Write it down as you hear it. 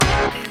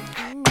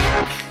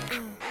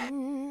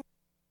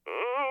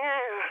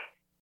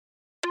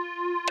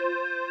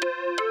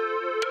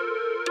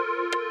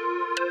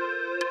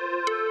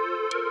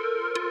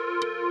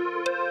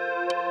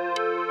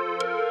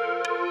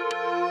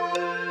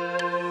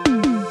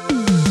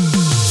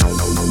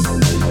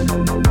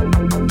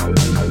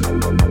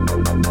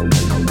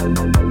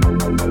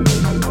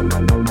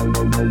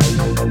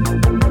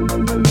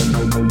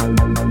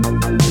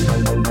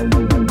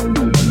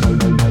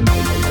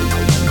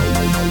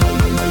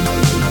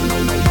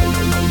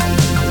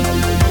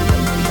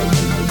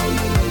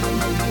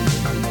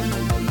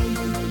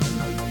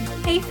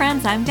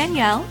Friends. I'm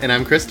Danielle. And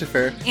I'm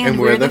Christopher. And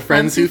we're the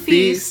Friends Who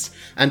Feast.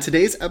 On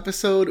today's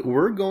episode,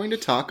 we're going to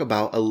talk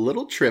about a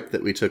little trip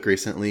that we took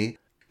recently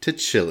to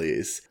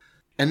Chili's.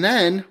 And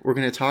then we're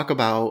going to talk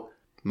about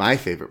my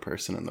favorite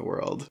person in the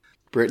world,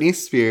 Britney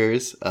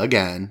Spears.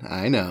 Again,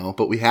 I know,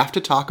 but we have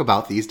to talk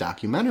about these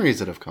documentaries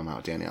that have come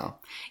out, Danielle.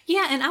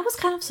 Yeah, and I was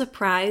kind of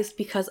surprised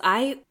because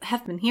I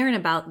have been hearing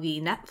about the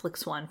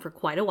Netflix one for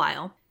quite a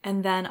while.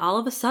 And then all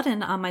of a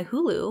sudden on my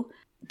Hulu,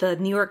 the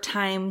New York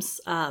Times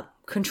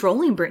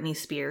controlling Britney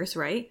Spears,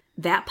 right?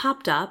 That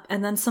popped up,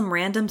 and then some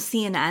random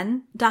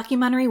CNN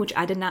documentary, which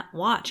I did not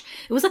watch.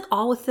 It was like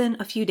all within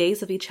a few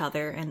days of each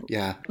other. And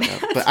Yeah,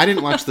 but I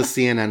didn't watch the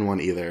CNN one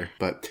either,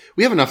 but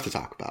we have enough to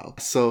talk about.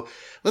 So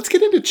let's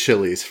get into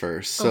Chili's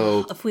first.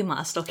 So if we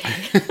must, okay.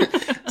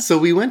 So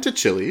we went to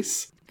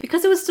Chili's.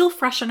 Because it was still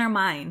fresh in our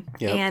mind.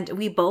 Yep. And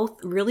we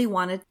both really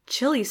wanted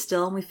Chili's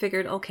still. And we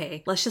figured,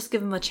 okay, let's just give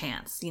them a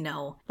chance. You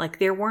know, like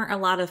there weren't a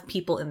lot of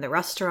people in the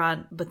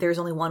restaurant, but there's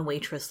only one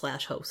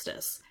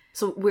waitress/hostess.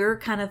 So we're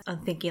kind of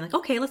thinking like,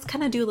 okay, let's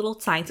kind of do a little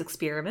science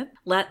experiment.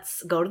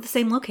 Let's go to the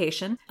same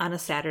location on a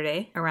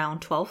Saturday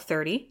around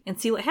 12:30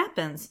 and see what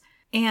happens.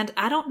 And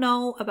I don't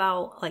know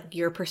about like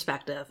your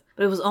perspective,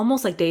 but it was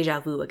almost like deja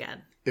vu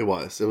again. It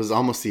was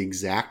almost the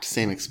exact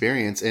same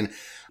experience. And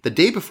the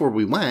day before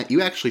we went,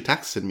 you actually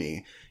texted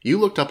me. You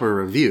looked up a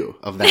review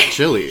of that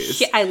Chili's.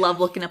 Yeah, I love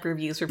looking up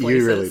reviews for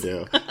places. You really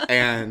do.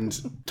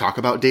 And talk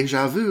about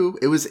deja vu.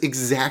 It was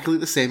exactly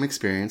the same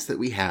experience that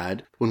we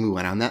had when we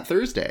went on that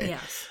Thursday.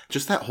 Yes.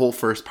 Just that whole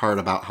first part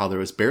about how there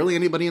was barely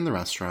anybody in the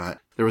restaurant.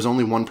 There was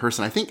only one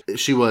person. I think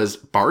she was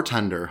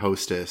bartender,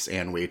 hostess,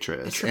 and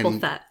waitress.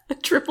 A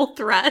triple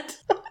threat.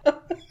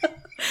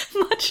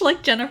 Much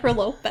like Jennifer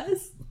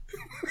Lopez.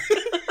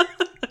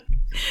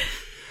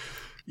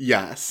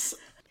 Yes.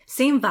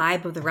 Same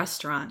vibe of the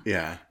restaurant.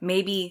 Yeah.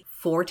 Maybe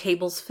 4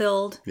 tables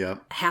filled.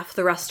 Yep. Half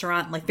the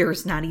restaurant, like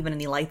there's not even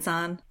any lights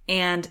on.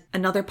 And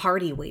another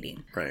party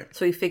waiting. Right.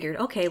 So we figured,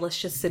 okay, let's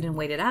just sit and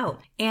wait it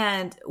out.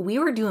 And we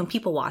were doing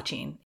people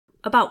watching.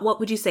 About, what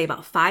would you say,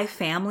 about 5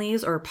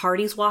 families or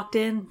parties walked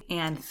in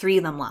and 3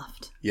 of them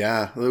left.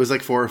 Yeah, it was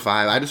like 4 or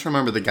 5. I just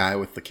remember the guy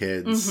with the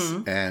kids,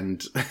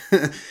 and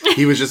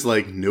he was just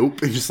like,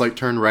 nope, and just like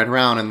turned right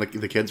around, and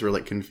the kids were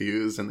like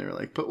confused, and they were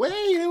like, but wait,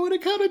 I want to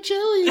go to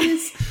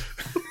Chili's.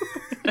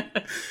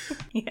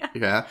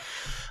 Yeah.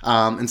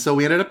 And so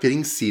we ended up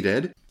getting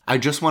seated. I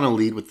just want to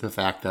lead with the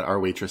fact that our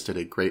waitress did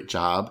a great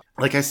job.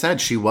 Like I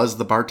said, she was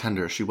the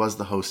bartender. She was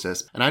the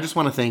hostess. And I just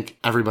want to thank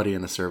everybody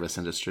in the service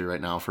industry right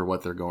now for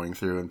what they're going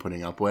through and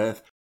putting up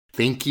with.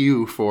 Thank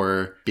you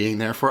for being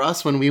there for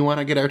us when we want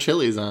to get our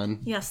Chili's on.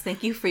 Yes,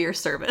 thank you for your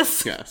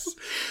service. Yes.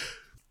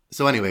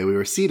 So anyway, we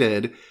were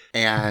seated,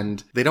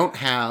 and they don't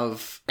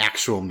have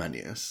actual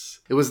menus.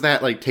 It was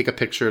that, like, take a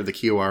picture of the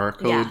QR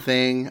code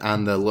thing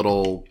on the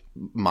little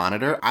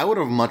monitor. I would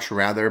have much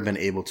rather been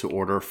able to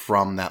order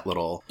from that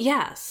little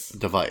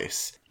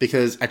device,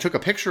 because I took a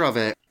picture of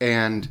it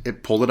and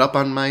it pulled it up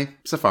on my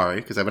Safari,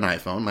 because I have an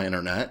iPhone, my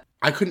internet.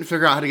 I couldn't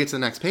figure out how to get to the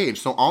next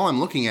page. So all I'm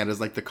looking at is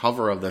like the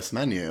cover of this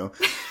menu.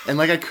 And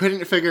like I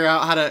couldn't figure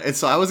out how to, and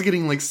so I was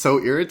getting like so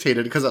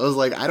irritated because I was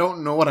like, I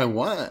don't know what I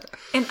want.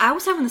 And I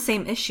was having the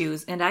same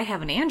issues, and I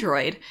have an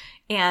Android.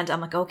 And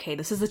I'm like, okay,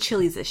 this is a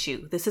Chili's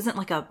issue. This isn't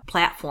like a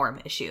platform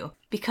issue.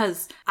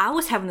 Because I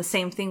was having the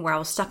same thing where I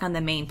was stuck on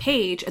the main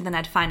page, and then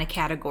I'd find a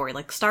category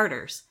like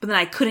starters. But then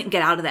I couldn't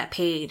get out of that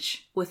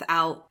page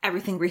without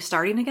everything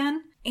restarting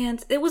again.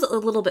 And it was a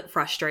little bit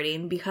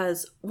frustrating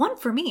because, one,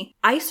 for me,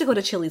 I used to go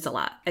to Chili's a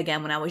lot.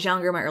 Again, when I was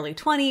younger, my early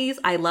 20s,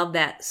 I loved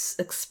that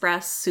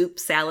express soup,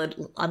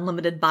 salad,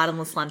 unlimited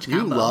bottomless lunch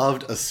combo. You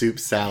loved a soup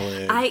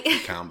salad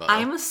combo.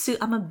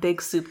 I'm a big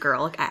soup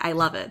girl. Like, I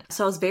love it.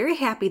 So I was very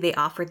happy they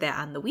offered that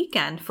on the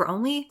weekend for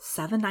only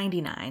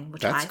 $7.99,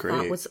 which I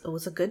thought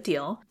was a good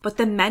deal. But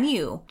the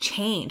menu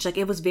changed. Like,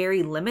 it was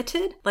very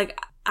limited. Like,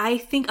 I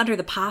think under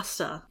the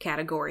pasta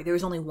category, there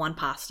was only one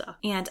pasta.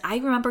 And I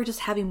remember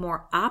just having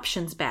more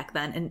options back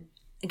then. And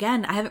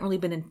again, I haven't really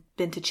been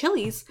to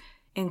Chili's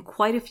in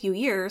quite a few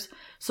years.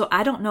 So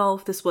I don't know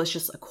if this was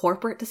just a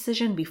corporate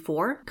decision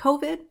before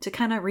COVID to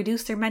kind of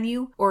reduce their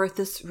menu, or if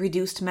this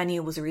reduced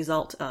menu was a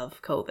result of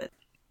COVID.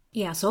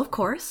 Yeah, so of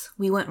course,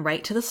 we went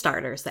right to the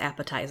starters, the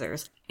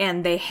appetizers.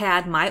 And they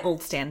had my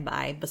old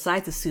standby,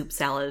 besides the soup,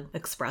 salad,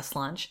 express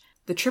lunch,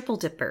 the triple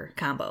dipper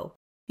combo.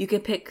 You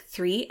could pick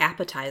 3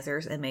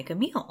 appetizers and make a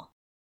meal.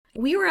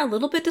 We were a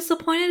little bit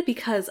disappointed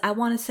because I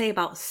want to say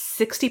about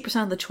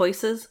 60% of the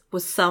choices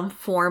was some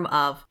form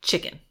of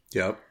chicken.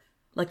 Yep.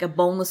 Like a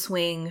boneless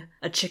wing,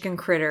 a chicken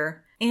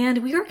critter. And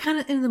we were kind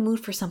of in the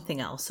mood for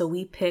something else. So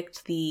we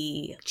picked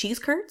the cheese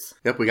curds.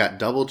 Yep, we got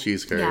double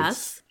cheese curds.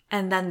 Yes.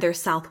 and then their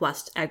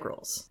Southwest egg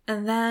rolls.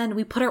 And then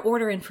we put our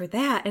order in for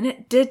that, and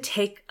it did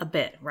take a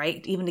bit,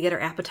 right? Even to get our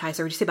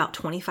appetizer. Would you say about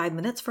 25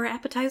 minutes for our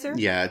appetizer?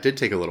 Yeah, it did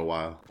take a little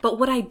while. But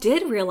what I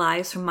did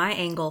realize from my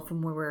angle,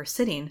 from where we were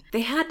sitting,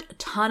 they had a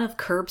ton of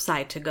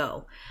curbside to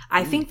go.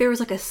 I think there was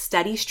like a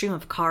steady stream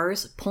of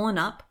cars pulling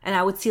up, and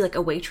I would see like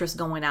a waitress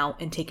going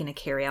out and taking a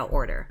carry-out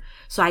order.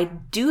 So I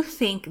do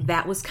think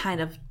that was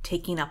kind of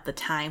taking up the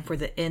time for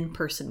the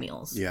in-person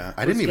meals. Yeah,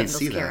 I didn't even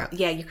see that.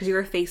 Yeah, because you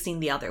were facing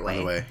the other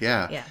way.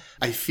 Yeah.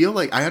 I feel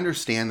like I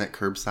understand that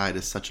curbside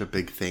is such a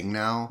big thing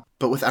now,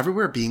 but with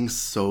everywhere being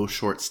so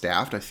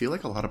short-staffed, I feel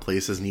like a lot of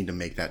places need to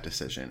make that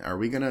decision. Are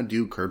we going to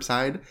do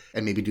curbside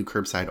and maybe do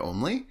curbside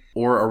only?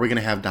 Or are we going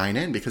to have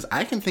dine-in? Because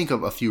I can think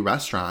of a few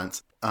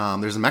restaurants.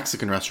 There's a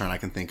Mexican restaurant I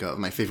can think of,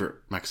 my favorite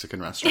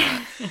Mexican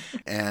restaurant.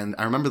 And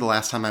I remember the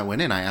last time I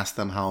went in, I asked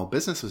them how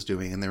business was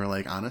doing, and they were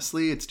like,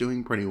 honestly, it's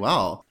doing pretty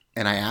well.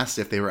 And I asked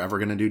if they were ever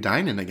going to do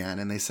dine-in again,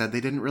 and they said they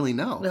didn't really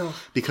know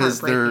because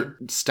they're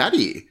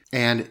steady.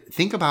 And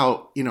think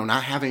about,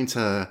 not having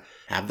to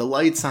have the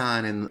lights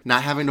on and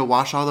not having to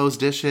wash all those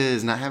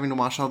dishes, not having to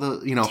wash all the,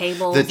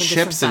 tables the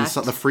chips and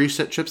the free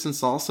chips and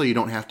salsa you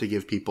don't have to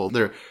give people.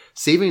 They're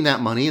saving that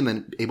money and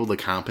then able to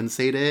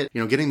compensate it.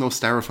 Getting those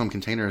styrofoam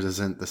containers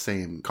isn't the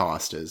same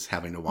cost as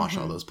having to wash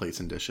all those plates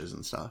and dishes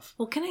and stuff.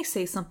 Well, can I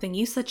say something?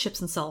 You said chips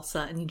and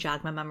salsa and you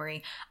jogged my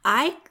memory.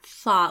 I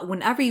thought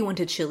whenever you went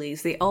to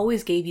Chili's, they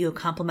always gave you a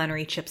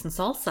complimentary chips and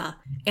salsa,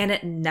 and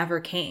it never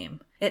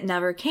came. It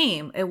never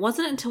came. It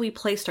wasn't until we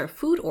placed our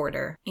food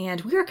order and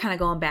we were kind of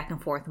going back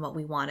and forth on what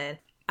we wanted.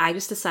 I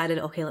just decided,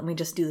 okay, let me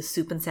just do the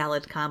soup and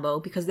salad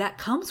combo because that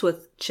comes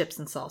with chips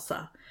and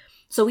salsa.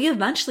 So we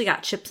eventually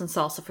got chips and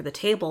salsa for the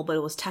table, but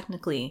it was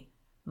technically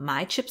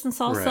my chips and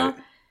salsa. Right.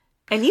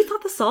 And you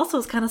thought the salsa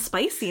was kind of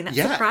spicy, and that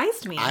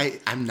surprised me.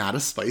 I'm not a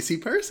spicy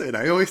person.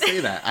 I always say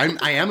that.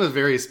 I am a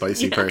very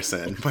spicy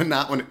person, but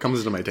not when it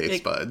comes to my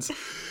taste buds.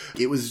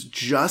 It was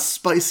just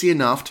spicy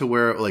enough to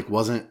where it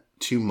wasn't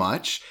too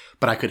much,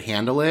 but I could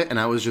handle it, and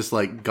I was just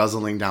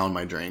guzzling down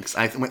my drinks.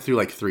 I went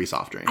through 3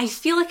 soft drinks. I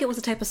feel like it was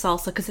a type of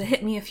salsa because it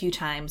hit me a few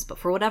times, but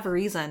for whatever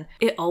reason,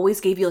 it always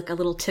gave you a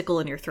little tickle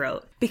in your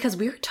throat. Because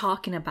we were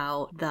talking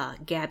about the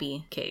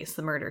Gabby case,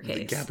 the murder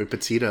case. The Gabby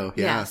Petito,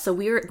 yeah. So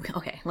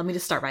okay, let me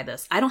just start by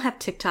this. I don't have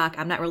TikTok.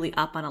 I'm not really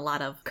up on a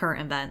lot of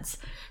current events.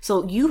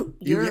 So you're...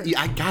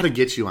 I gotta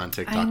get you on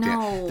TikTok. I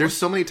know. Dan. There's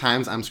so many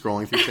times I'm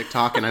scrolling through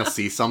TikTok and I'll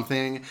see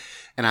something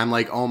and I'm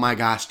like, oh my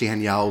gosh,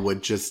 Danielle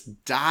would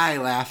just die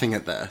laughing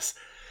at this.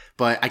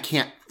 But I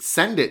can't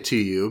send it to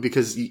you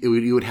because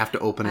you would have to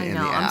open it in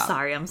the app.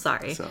 I'm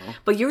sorry. So.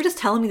 But you were just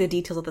telling me the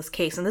details of this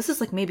case, and this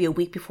is maybe a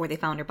week before they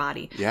found her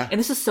body. Yeah. And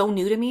this is so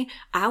new to me.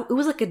 It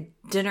was like a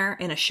dinner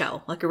and a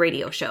show, like a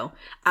radio show.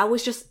 I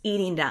was just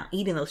eating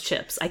those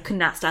chips. I could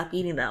not stop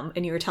eating them,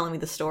 and you were telling me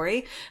the story.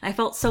 And I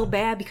felt so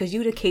bad because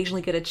you would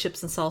occasionally get a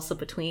chips and salsa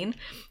between,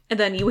 and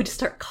then you would just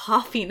start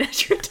coughing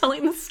as you're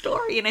telling the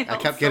story, and I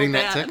kept getting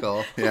that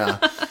tickle. Yeah.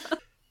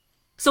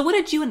 So what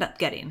did you end up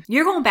getting?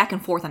 You're going back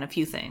and forth on a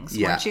few things,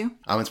 weren't you?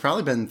 It's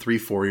probably been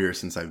 3-4 years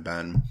since I've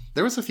been.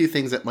 There was a few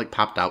things that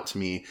popped out to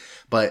me,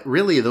 but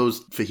really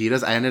those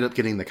fajitas, I ended up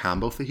getting the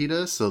combo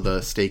fajitas, so the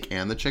steak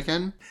and the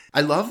chicken.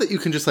 I love that you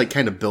can just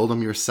kind of build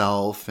them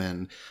yourself,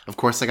 and of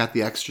course I got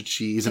the extra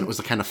cheese, and it was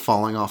kind of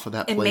falling off of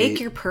that plate. And make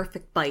your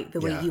perfect bite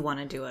the way you want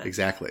to do it.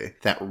 Exactly.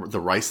 The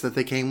rice that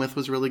they came with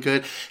was really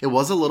good. It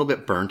was a little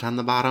bit burnt on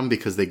the bottom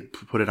because they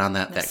put it on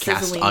that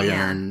cast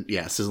iron,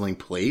 sizzling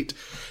plate.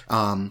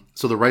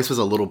 So the rice was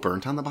a little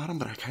burnt on the bottom,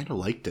 but I kind of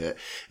liked it.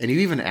 And you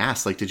even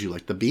asked, did you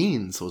like the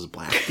beans? Those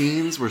black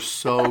beans were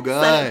so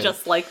good. Said it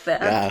just like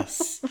that.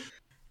 Yes.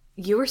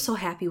 You were so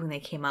happy when they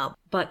came out.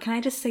 But can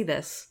I just say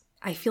this?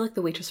 I feel like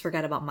the waitress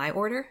forgot about my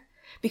order.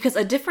 Because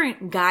a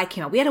different guy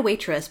came out. We had a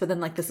waitress, but then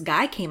this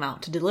guy came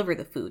out to deliver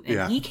the food.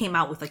 And he came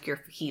out with your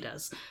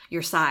fajitas,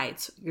 your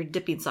sides, your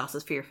dipping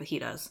sauces for your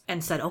fajitas.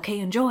 And said, okay,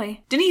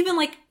 enjoy. Didn't even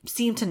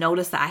seem to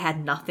notice that I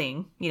had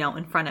nothing,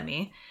 in front of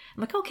me.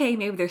 I'm like, okay,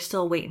 maybe they're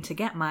still waiting to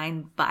get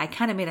mine. But I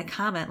kind of made a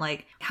comment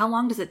how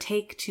long does it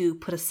take to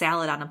put a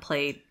salad on a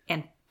plate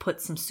and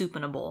put some soup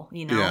in a bowl,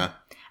 Yeah.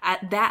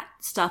 At that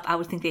stuff, I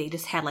would think they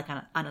just had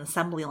an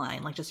assembly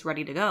line, just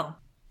ready to go.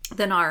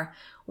 Then our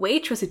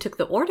waitress who took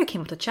the order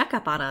came up to check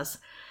up on us.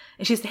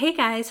 And she said, hey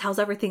guys, how's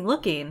everything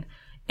looking?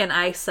 And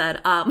I said,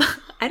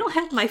 I don't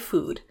have my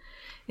food.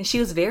 And she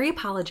was very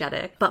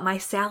apologetic, but my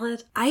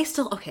salad, I used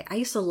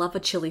to love a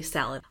chili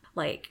salad.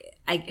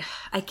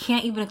 I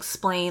can't even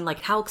explain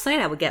how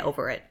excited I would get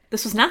over it.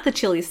 This was not the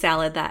chili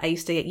salad that I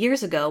used to get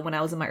years ago when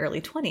I was in my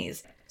early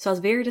 20s. So I was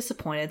very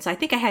disappointed. So I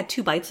think I had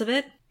 2 bites of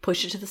it,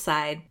 pushed it to the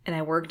side, and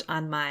I worked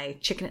on my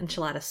chicken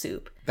enchilada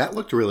soup. That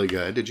looked really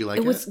good. Did you like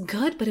it? It was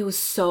good, but it was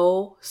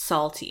so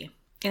salty.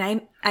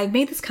 And I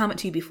made this comment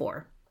to you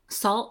before.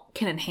 Salt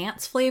can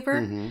enhance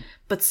flavor,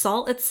 but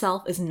salt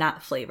itself is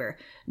not flavor.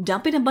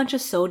 Dumping a bunch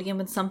of sodium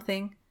in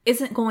something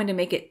isn't going to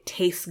make it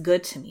taste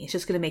good to me. It's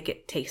just going to make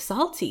it taste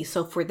salty.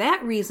 So for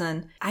that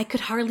reason, I could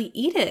hardly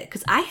eat it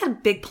because I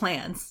had big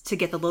plans to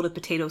get the loaded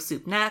potato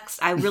soup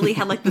next. I really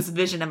had this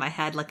vision in my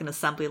head, an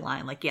assembly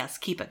line, yes,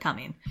 keep it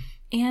coming.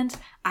 And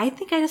I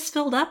think I just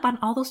filled up on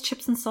all those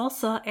chips and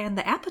salsa and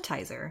the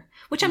appetizer,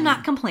 which I'm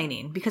not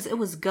complaining because it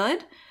was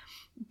good.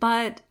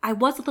 But I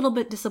was a little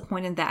bit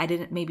disappointed that I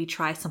didn't maybe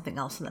try something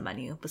else on the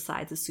menu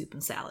besides the soup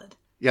and salad.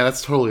 Yeah,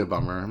 that's totally a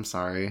bummer. I'm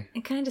sorry.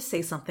 And can I just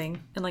say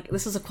something? And like,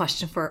 this is a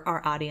question for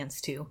our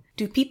audience too.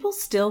 Do people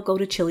still go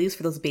to Chili's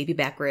for those baby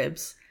back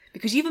ribs?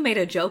 Because you even made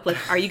a joke like,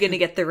 are you going to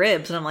get the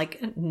ribs? And I'm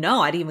like,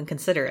 no, I didn't even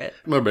consider it.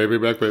 My baby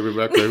back, baby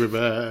back, baby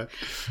back.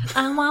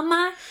 I want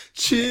my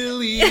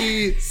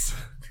Chili's.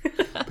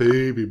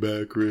 Baby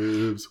back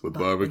ribs with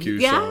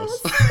barbecue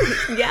sauce.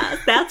 Yes,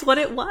 that's what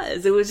it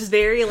was. It was just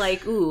very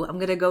like, ooh, I'm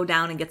going to go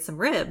down and get some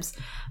ribs.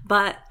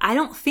 But I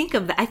don't think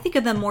of that. I think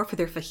of them more for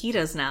their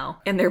fajitas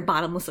now and their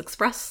bottomless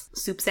express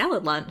soup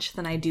salad lunch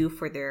than I do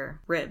for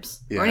their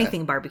ribs or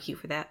anything barbecue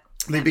for that.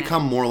 They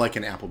become more like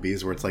an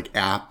Applebee's where it's like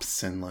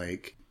apps and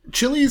like...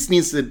 Chili's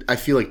needs to, I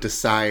feel like,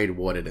 decide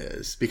what it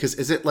is. Because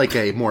is it like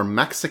a more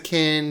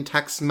Mexican,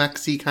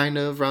 Tex-Mexy kind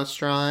of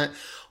restaurant?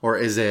 Or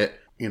is it...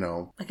 you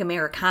know, like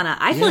Americana.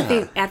 I feel like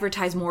they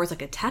advertise more as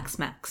like a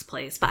Tex-Mex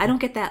place, but I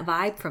don't get that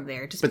vibe from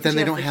there. Just but then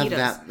they don't have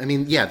that. I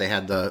mean, yeah, they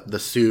had the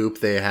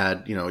soup. They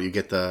had, you know, you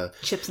get the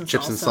chips and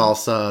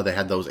salsa. They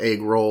had those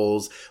egg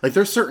rolls. Like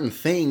there's certain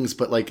things,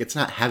 but like it's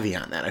not heavy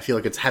on that. I feel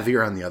like it's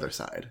heavier on the other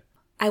side.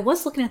 I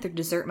was looking at their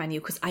dessert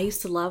menu because I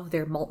used to love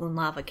their molten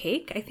lava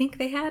cake. I think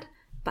they had.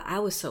 But I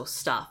was so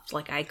stuffed.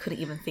 Like I couldn't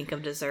even think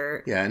of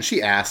dessert. Yeah, and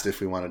she asked if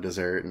we wanted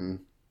dessert and...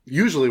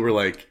 usually we're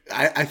like,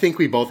 I think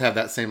we both have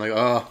that same like,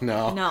 oh,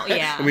 no. No,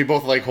 yeah. And we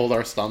both like hold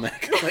our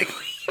stomach. Like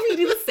we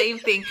do the same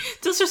thing.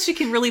 Just so she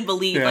can really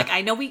believe. Yeah. Like,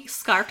 I know we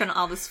scarfed on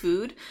all this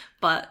food,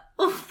 but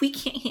we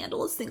can't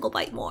handle a single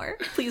bite more.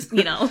 Please,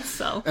 you know,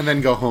 so. And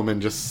then go home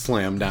and just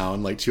slam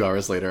down like 2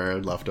 hours later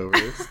our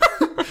leftovers.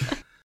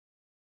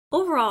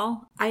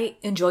 Overall, I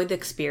enjoyed the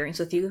experience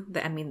with you.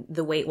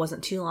 The wait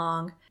wasn't too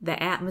long.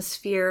 The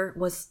atmosphere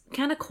was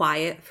kind of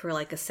quiet for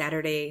like a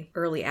Saturday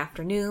early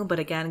afternoon. But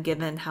again,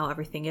 given how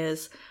everything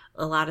is,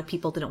 a lot of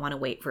people didn't want to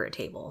wait for a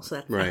table. So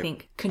that, right. I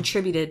think,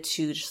 contributed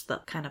to just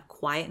the kind of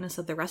quietness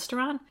of the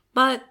restaurant.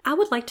 But I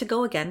would like to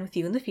go again with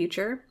you in the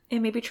future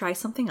and maybe try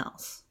something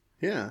else.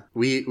 Yeah,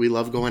 we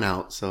love going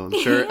out, so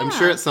I'm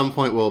sure at some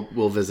point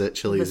we'll visit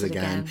Chili's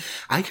again.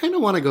 I kind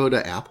of want to go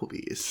to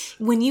Applebee's.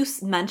 When you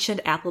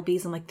mentioned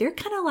Applebee's, I'm like, they're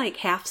kind of like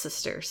half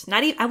sisters.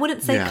 Not even, I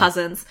wouldn't say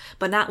cousins,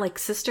 but not like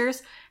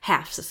sisters,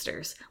 half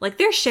sisters. Like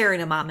they're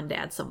sharing a mom and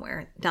dad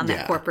somewhere down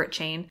that corporate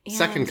chain. And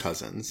second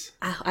cousins.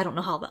 I don't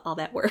know how all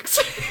that works.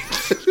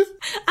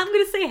 I'm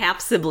gonna say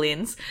half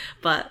siblings,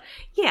 but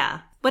yeah,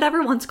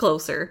 whatever one's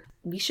closer.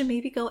 We should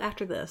maybe go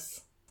after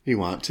this. You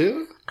want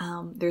to?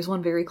 There's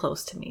one very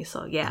close to me,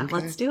 so yeah, okay.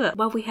 Let's do it.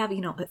 Well, we have,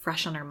 it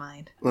fresh on our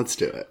mind. Let's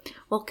do it.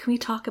 Well, can we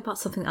talk about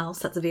something else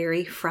that's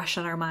very fresh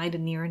on our mind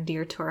and near and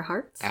dear to our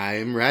hearts?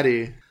 I'm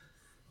ready.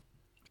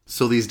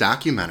 So these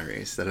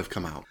documentaries that have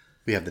come out,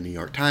 we have the New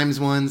York Times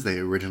ones. They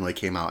originally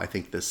came out, I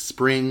think, this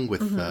spring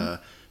with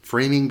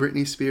Framing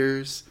Britney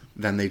Spears.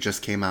 Then they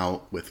just came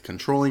out with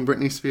Controlling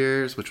Britney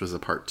Spears, which was a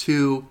part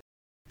 2.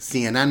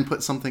 CNN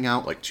put something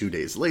out like 2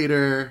 days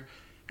later.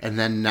 And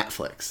then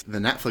Netflix. The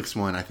Netflix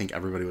one, I think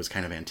everybody was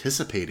kind of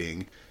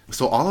anticipating.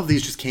 So all of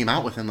these just came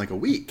out within like a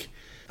week.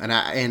 And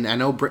I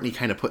know Britney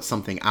kind of put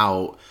something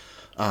out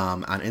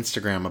on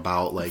Instagram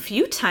about like... a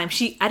few times.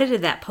 She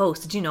edited that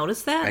post. Did you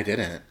notice that? I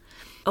didn't.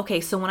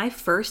 Okay, so when I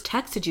first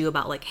texted you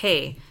about like,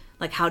 hey,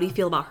 like how do you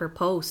feel about her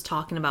post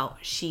talking about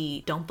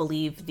she don't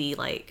believe the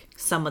like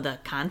some of the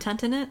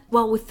content in it?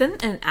 Well, within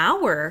an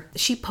hour,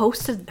 she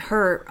posted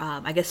her,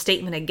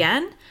 statement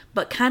again,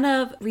 but kind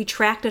of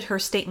retracted her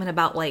statement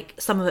about like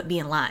some of it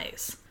being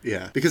lies.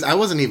 Yeah, because I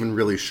wasn't even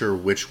really sure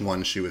which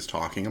one she was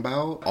talking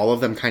about. All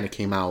of them kind of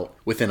came out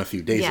within a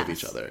few days of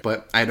each other.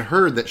 But I'd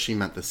heard that she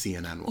meant the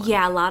CNN one.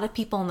 Yeah, a lot of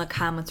people in the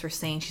comments were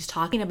saying she's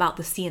talking about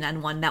the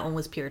CNN one. That one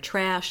was pure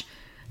trash.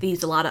 They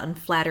used a lot of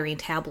unflattering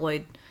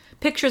tabloid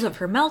pictures of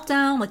her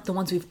meltdown, like the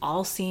ones we've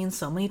all seen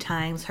so many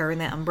times. Her in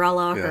that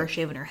umbrella, her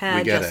shaving her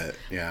head. We get it,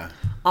 yeah.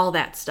 All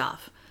that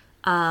stuff.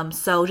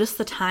 So just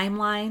the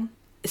timeline,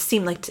 it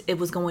seemed like it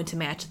was going to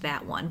match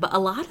that one. But a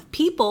lot of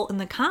people in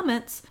the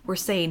comments were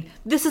saying,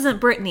 this isn't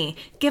Britney.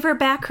 Give her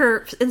back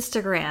her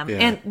Instagram. Yeah.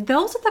 And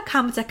those are the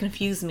comments that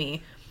confuse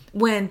me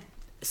when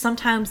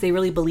sometimes they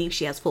really believe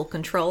she has full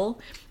control.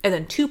 And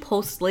then 2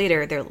 posts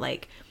later, they're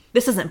like,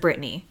 this isn't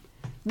Britney.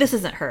 This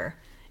isn't her.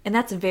 And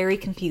that's very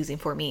confusing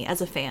for me as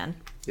a fan.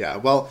 Yeah,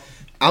 well,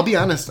 I'll be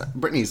honest,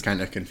 Britney's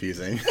kind of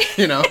confusing,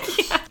 you know?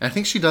 Yeah. I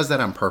think she does that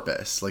on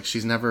purpose. Like,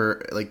 she's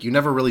never, like, you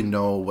never really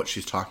know what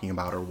she's talking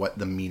about or what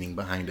the meaning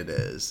behind it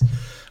is.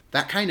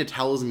 That kind of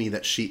tells me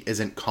that she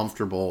isn't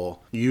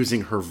comfortable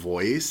using her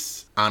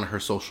voice on her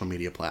social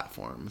media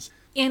platforms.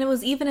 And it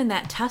was even in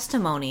that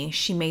testimony,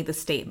 she made the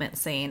statement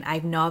saying, I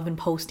know I've been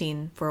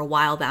posting for a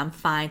while that I'm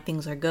fine,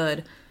 things are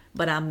good.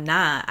 But I'm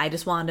not. I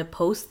just wanted to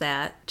post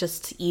that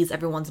just to ease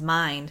everyone's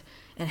mind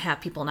and have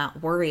people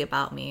not worry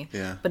about me.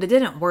 Yeah. But it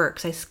didn't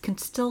work. So I can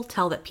still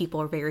tell that people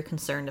are very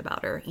concerned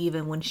about her,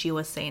 even when she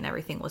was saying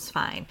everything was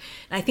fine.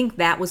 And I think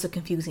that was a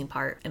confusing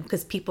part. And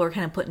because people are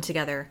kind of putting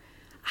together,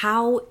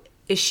 how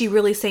is she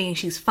really saying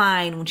she's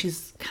fine when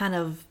she's kind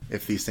of...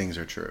 If these things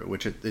are true,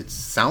 which it's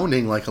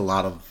sounding like a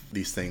lot of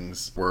these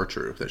things were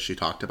true that she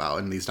talked about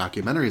and these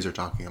documentaries are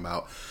talking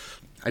about.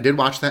 I did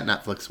watch that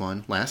Netflix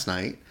one last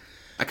night.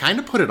 I kind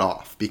of put it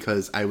off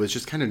because I was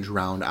just kind of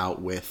drowned out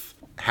with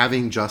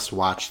having just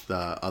watched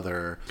the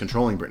other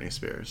Controlling Britney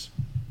Spears.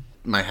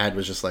 My head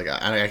was just like,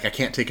 I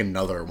can't take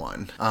another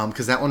one.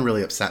 Because that one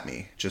really upset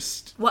me.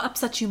 Just... What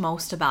upset you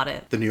most about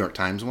it? The New York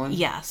Times one?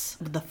 Yes.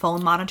 The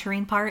phone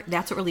monitoring part,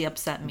 that's what really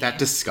upset me. That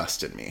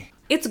disgusted me.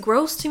 It's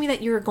gross to me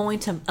that you're going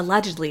to,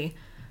 allegedly,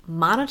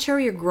 monitor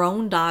your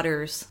grown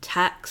daughter's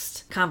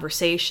text,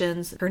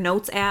 conversations, her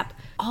notes app,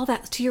 all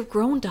that to your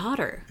grown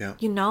daughter. Yeah.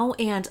 You know,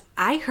 and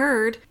I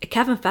heard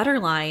Kevin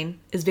Federline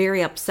is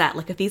very upset.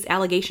 Like, if these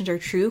allegations are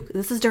true,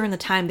 this is during the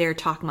time they're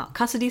talking about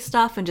custody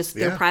stuff and just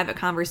their private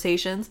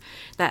conversations,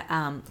 that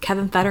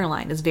Kevin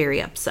Federline is very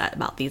upset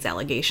about these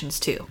allegations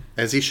too.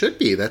 As he should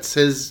be. That's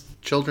his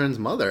children's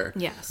mother.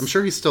 Yes. I'm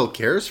sure he still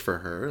cares for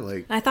her.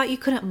 Like, I thought you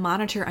couldn't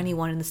monitor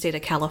anyone in the state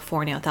of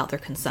California without their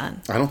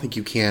consent. I don't think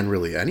you can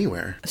really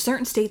anywhere.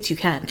 Certain states you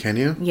can. Can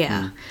you?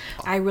 Yeah.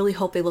 I really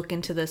hope they look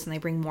into this and they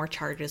bring more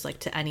charges like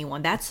to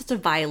anyone. That's such a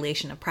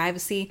violation of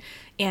privacy.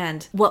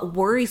 And what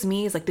worries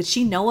me is, like, did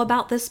she know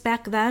about this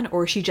back then,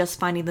 or is she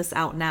just finding this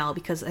out now?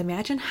 Because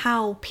imagine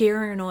how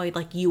paranoid,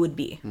 like, you would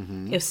be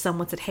if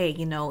someone said, hey,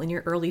 you know, in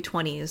your early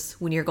 20s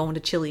when you're going to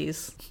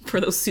Chili's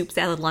for those soup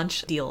salad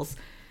lunch deals,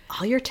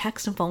 all your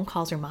texts and phone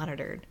calls are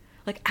monitored.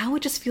 Like, I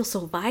would just feel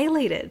so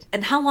violated.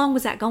 And how long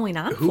was that going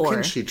on for? Who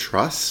can she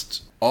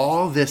trust?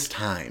 All this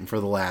time, for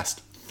the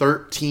last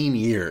 13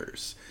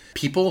 years,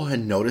 people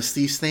had noticed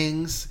these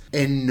things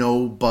and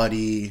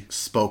nobody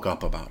spoke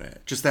up about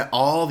it. Just that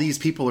all these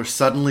people are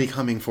suddenly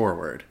coming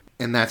forward.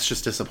 And that's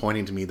just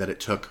disappointing to me that it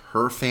took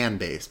her fan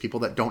base,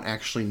 people that don't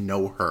actually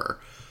know her,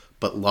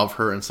 but love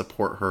her and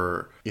support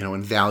her, you know,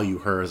 and value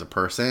her as a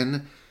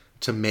person,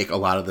 to make a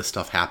lot of this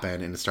stuff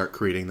happen and start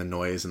creating the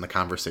noise and the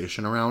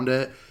conversation around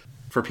it.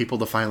 For people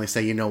to finally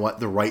say, you know what,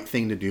 the right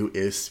thing to do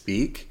is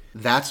speak.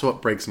 That's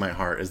what breaks my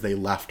heart, is they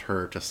left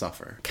her to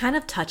suffer. Kind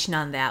of touching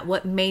on that,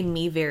 what made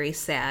me very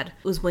sad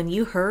was when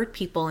you heard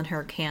people in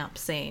her camp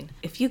saying,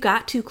 if you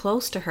got too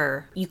close to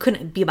her, you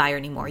couldn't be by her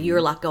anymore. You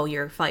were let go,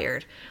 you're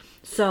fired.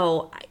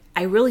 So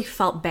I really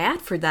felt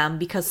bad for them,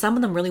 because some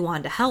of them really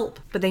wanted to help,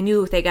 but they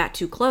knew if they got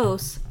too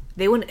close,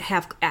 they wouldn't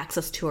have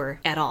access to her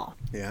at all.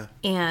 Yeah.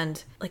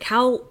 And, like,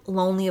 how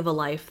lonely of a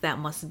life that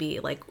must be.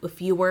 Like,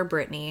 if you were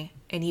Britney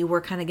and you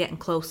were kind of getting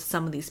close to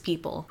some of these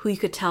people who you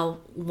could tell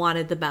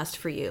wanted the best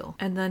for you,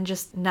 and then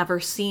just never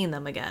seeing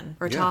them again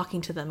or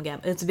talking to them again.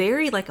 It's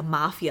very, like,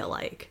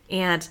 mafia-like.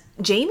 And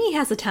Jamie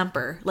has a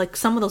temper. Like,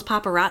 some of those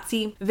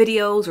paparazzi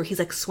videos where he's,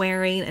 like,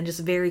 swearing and just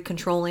very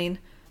controlling.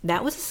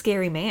 That was a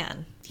scary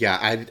man. Yeah,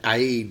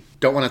 I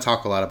don't want to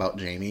talk a lot about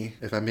Jamie,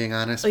 if I'm being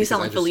honest. Oh, you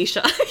sound like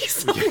Felicia. You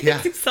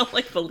sound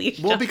like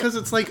Felicia. Well, because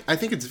it's like, I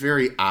think it's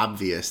very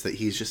obvious that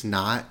he's just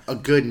not a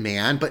good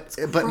man, but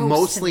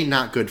mostly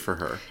not good for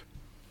her.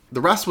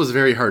 The rest was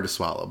very hard to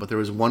swallow, but there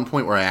was one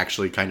point where I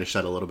actually kind of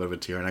shed a little bit of a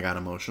tear and I got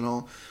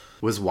emotional,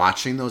 was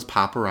watching those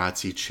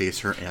paparazzi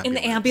chase her ambulance. In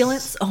the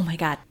ambulance? Oh my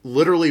God.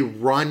 Literally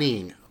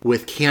running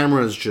with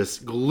cameras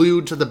just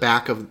glued to the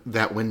back of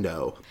that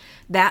window.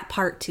 That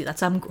part too,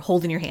 that's, I'm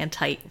holding your hand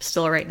tight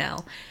still right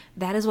now.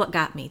 That is what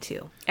got me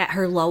too. At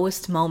her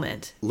lowest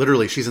moment.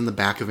 Literally, she's in the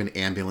back of an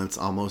ambulance,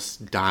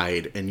 almost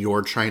died, and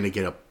you're trying to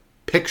get a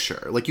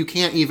picture. Like, you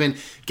can't even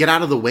get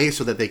out of the way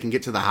so that they can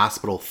get to the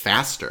hospital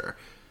faster.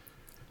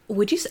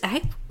 Would you say,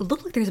 it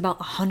looked like there's about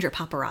 100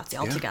 paparazzi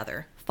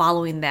altogether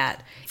following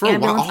that for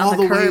ambulance a while, all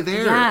the way curb.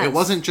 there. Yes. It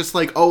wasn't just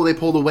like, oh, they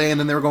pulled away and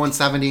then they were going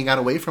 70 and got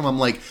away from them.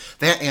 Like,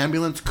 that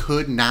ambulance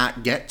could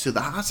not get to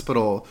the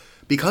hospital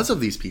because of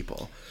these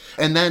people.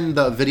 And then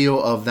the video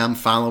of them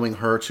following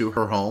her to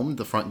her home,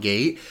 the front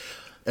gate,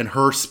 and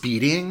her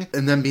speeding,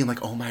 and then being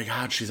like, oh my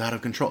God, she's out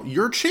of control.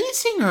 You're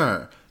chasing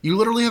her. You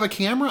literally have a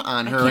camera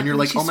on her, and you're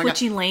like, oh my God. She's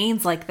switching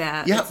lanes like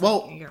that. Yeah,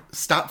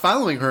 stop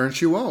following her, and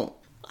she won't.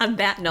 On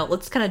that note,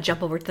 let's kind of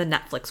jump over to the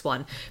Netflix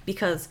one,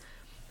 because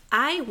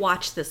I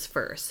watched this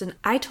first, and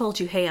I told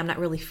you, hey, I'm not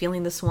really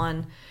feeling this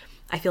one.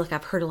 I feel like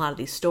I've heard a lot of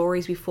these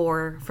stories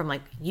before from,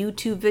 like,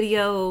 YouTube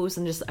videos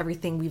and just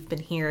everything we've been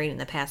hearing in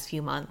the past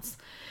few months.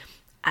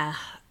 I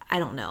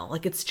don't know.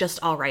 Like, it's just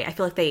all right. I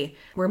feel like they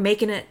were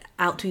making it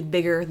out to be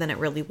bigger than it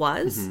really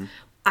was. Mm-hmm.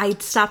 I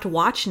stopped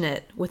watching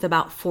it with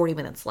about 40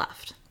 minutes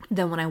left.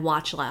 Then when I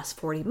watched the last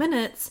 40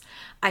 minutes,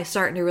 I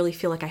started to really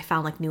feel like I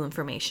found, like, new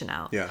information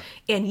out. Yeah.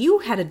 And you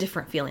had a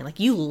different feeling. Like,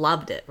 you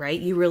loved it, right?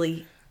 You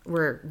really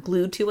were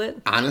glued to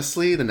it.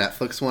 Honestly, the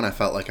Netflix one, I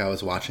felt like I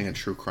was watching a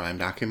true crime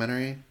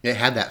documentary. It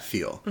had that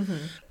feel.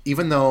 Mm-hmm.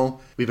 Even though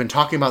we've been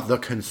talking about the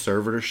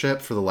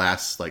conservatorship for the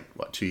last,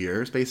 2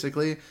 years,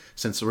 basically,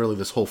 since really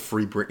this whole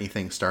Free Britney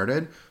thing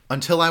started.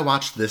 Until I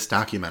watched this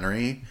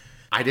documentary,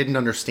 I didn't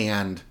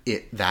understand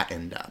it that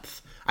in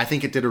depth. I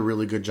think it did a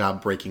really good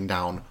job breaking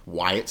down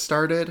why it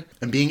started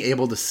and being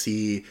able to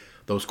see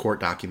those court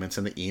documents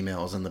and the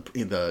emails and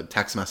the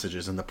text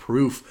messages and the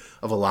proof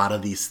of a lot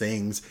of these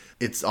things,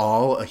 it's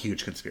all a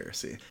huge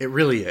conspiracy. It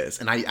really is.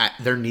 And I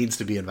there needs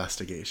to be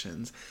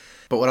investigations.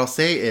 But what I'll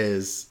say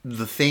is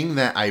the thing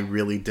that I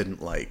really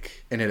didn't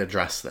like, and it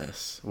addressed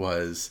this,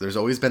 was there's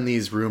always been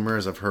these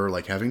rumors of her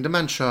like having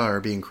dementia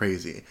or being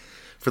crazy.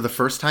 For the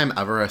first time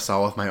ever, I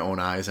saw with my own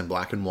eyes in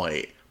black and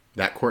white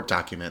that court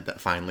document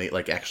that finally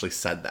like actually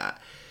said that.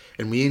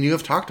 And me and you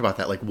have talked about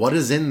that. Like, what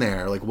is in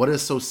there? Like, what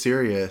is so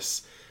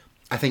serious?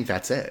 I think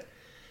that's it.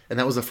 And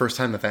that was the first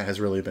time that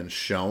has really been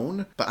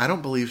shown. But I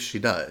don't believe she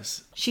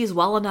does. She's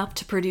well enough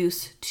to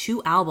produce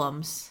 2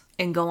 albums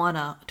and go on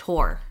a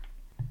tour.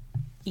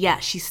 Yeah,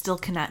 she still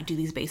cannot do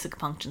these basic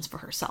functions for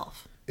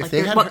herself.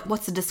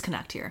 What's the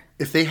disconnect here?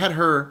 If they had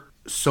her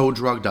so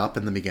drugged up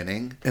in the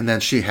beginning, and then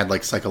she had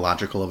like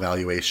psychological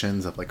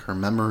evaluations of like her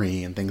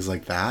memory and things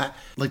like that,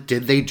 like,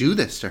 did they do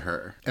this to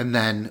her? And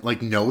then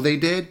like, no, they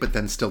did, but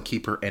then still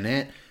keep her in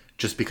it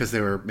just because they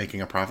were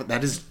making a profit?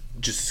 That is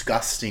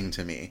disgusting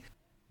to me.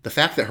 The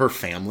fact that her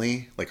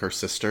family, like her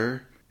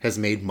sister, has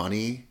made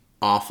money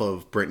off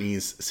of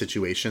Britney's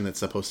situation that's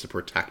supposed to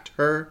protect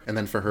her, and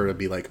then for her to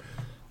be like,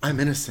 I'm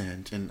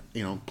innocent, and,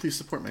 please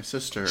support my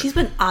sister. She's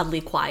been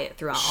oddly quiet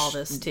throughout all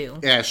this, too.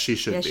 Yeah, she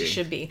should be. She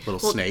should be. Little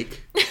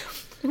snake.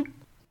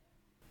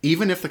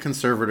 Even if the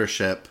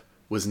conservatorship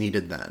was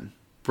needed then,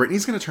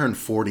 Britney's going to turn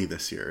 40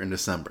 this year in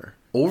December.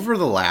 Over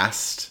the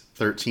last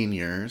 13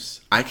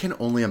 years, I can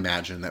only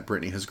imagine that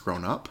Britney has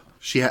grown up.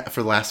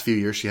 For the last few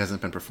years, she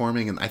hasn't been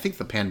performing, and I think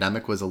the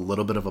pandemic was a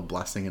little bit of a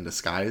blessing in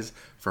disguise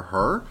for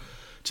her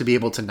to be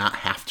able to not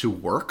have to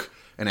work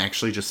and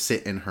actually just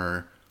sit in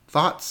her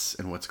thoughts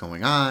and what's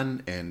going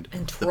on and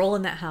twirl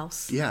in that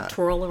house. Yeah.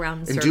 Twirl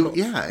around in circles.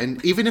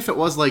 And even if it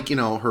was like,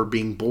 her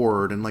being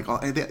bored and like,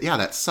 yeah,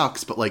 that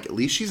sucks. But like, at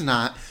least she's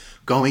not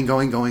going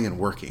and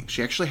working.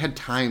 She actually had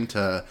time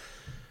to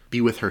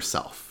be with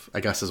herself, I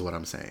guess is what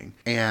I'm saying.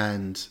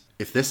 And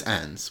if this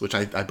ends, which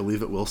I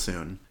believe it will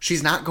soon,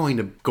 she's not going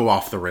to go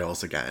off the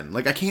rails again.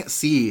 Like, I can't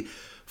see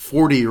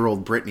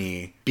 40-year-old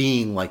Britney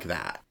being like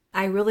that.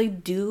 I really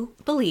do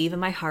believe in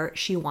my heart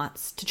she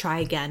wants to try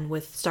again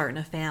with starting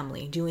a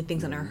family, doing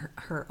things on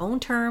her own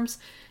terms,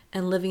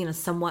 and living a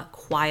somewhat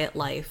quiet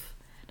life.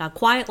 Now,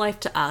 quiet life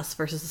to us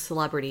versus a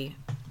celebrity,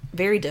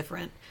 very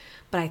different.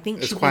 But I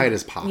think as quiet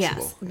as possible.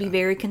 Yes, be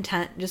very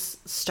content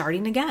just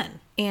starting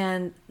again.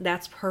 And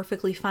that's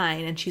perfectly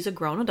fine. And she's a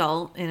grown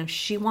adult. And if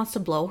she wants to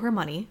blow her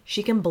money,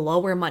 she can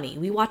blow her money.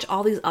 We watch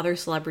all these other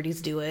celebrities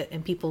do it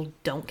and people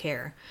don't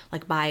care.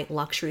 Like buy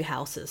luxury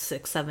houses,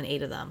 6, 7,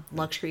 8 of them,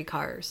 luxury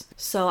cars.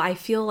 So I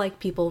feel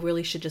like people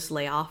really should just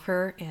lay off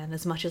her. And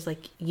as much as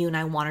like you and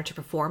I want her to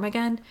perform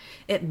again,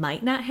 it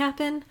might not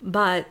happen.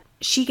 But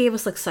she gave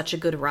us like such a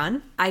good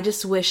run. I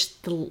just wish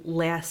the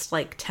last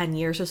like 10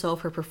 years or so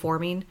of her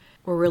performing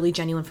were really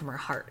genuine from her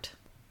heart.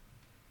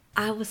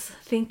 I was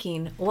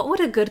thinking, what would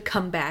a good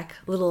comeback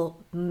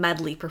little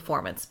medley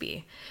performance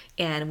be?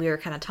 And we were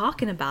kind of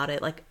talking about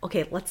it, like,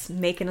 okay, let's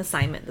make an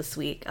assignment this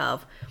week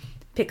of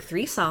pick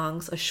 3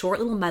 songs, a short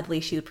little medley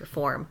she would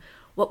perform.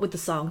 What would the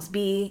songs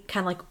be?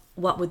 Kind of like,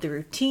 what would the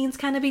routines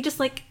kind of be? Just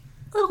like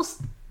a little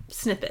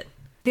snippet.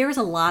 There's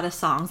a lot of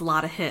songs, a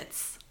lot of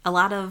hits, a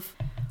lot of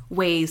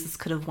ways this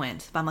could have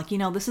went. But I'm like,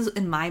 this is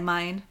in my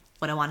mind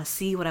what I want to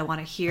see, what I want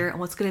to hear, and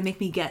what's going to make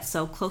me get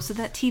so close to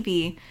that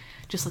TV,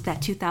 just like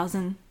that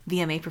 2000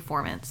 VMA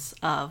performance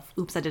of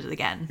Oops, I Did It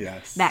Again.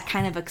 Yes. That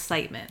kind of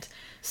excitement.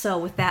 So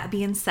with that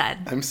being said,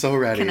 I'm so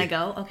ready. Can I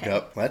go? Okay.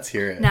 Yep, let's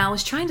hear it. Now I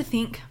was trying to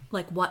think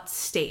like what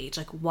stage,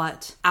 like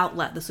what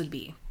outlet this would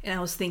be. And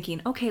I was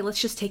thinking, okay,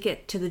 let's just take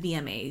it to the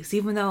VMAs.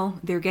 Even though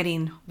they're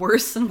getting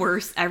worse and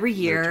worse every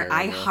year,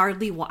 I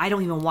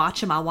don't even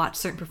watch them. I'll watch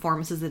certain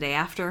performances the day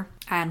after.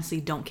 I honestly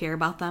don't care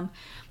about them.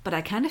 But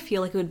I kind of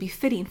feel like it would be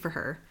fitting for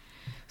her.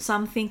 So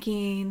I'm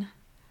thinking,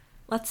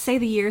 let's say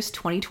the year's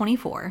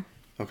 2024.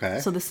 Okay.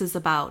 So this is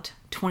about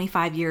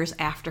 25 years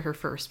after her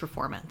first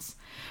performance.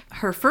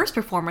 Her first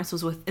performance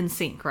was with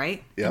NSYNC,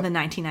 right? Yep. In the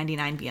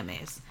 1999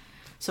 VMAs.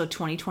 So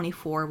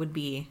 2024 would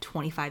be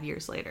 25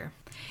 years later.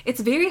 It's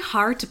very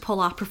hard to pull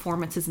off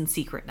performances in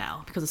secret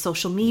now because of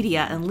social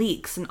media and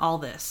leaks and all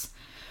this.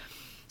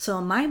 So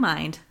in my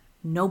mind,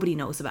 nobody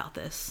knows about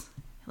this.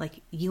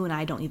 Like, you and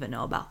I don't even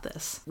know about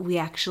this. We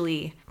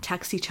actually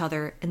text each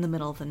other in the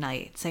middle of the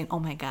night saying, oh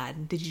my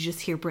God, did you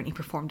just hear Britney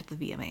performed at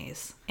the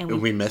VMAs?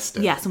 And we missed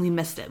it. Yes, and we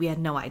missed it. We had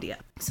no idea.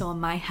 So in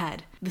my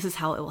head, this is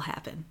how it will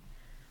happen.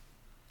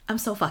 I'm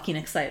so fucking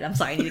excited. I'm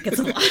sorry, I need to get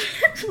some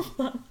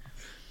water.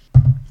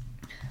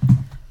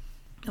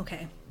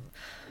 Okay.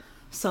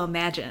 So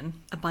imagine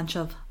a bunch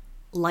of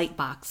light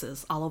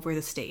boxes all over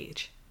the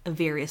stage of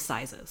various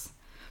sizes.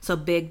 So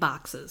big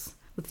boxes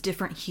with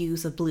different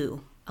hues of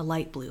blue. A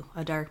light blue,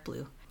 a dark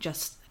blue,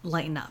 just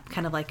lighten up,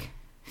 kind of like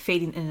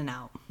fading in and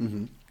out.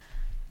 Mm-hmm.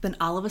 Then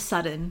all of a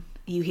sudden,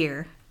 you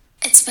hear,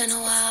 it's been a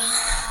while.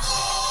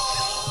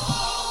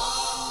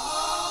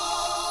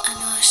 I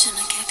know I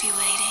shouldn't have kept you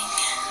waiting,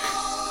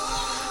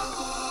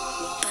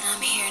 but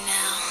I'm here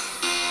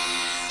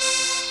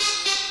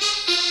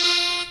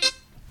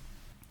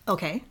now.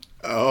 Okay,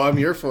 Oh, I'm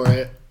here for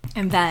it.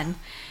 And then,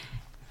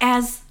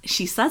 as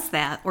she says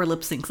that, or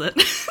lip syncs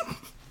it,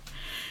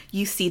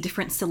 you see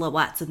different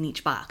silhouettes in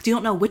each box. You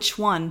don't know which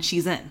one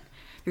she's in.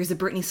 There's a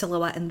Britney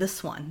silhouette in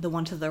this one, the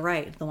one to the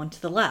right, the one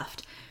to the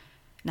left.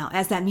 Now,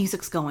 as that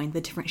music's going, the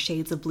different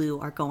shades of blue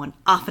are going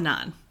off and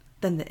on.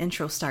 Then the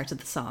intro starts of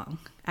the song.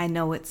 I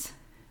know it's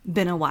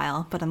been a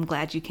while, but I'm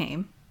glad you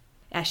came.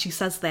 As she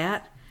says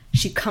that,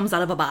 she comes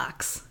out of a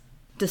box,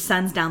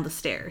 descends down the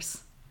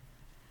stairs.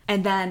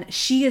 And then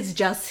she is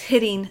just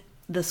hitting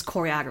this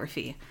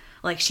choreography.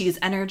 Like, she is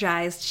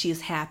energized, she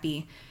is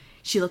happy,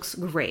 she looks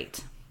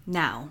great.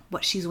 Now,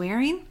 what she's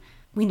wearing,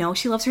 we know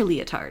she loves her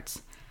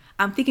leotards.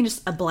 I'm thinking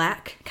just a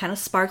black, kind of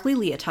sparkly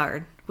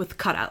leotard with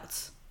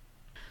cutouts.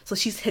 So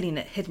she's hitting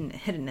it.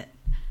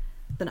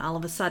 Then all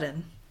of a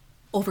sudden,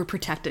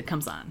 Overprotected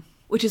comes on,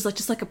 which is like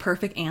just like a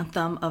perfect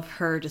anthem of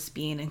her just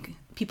being and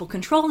people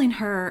controlling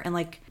her and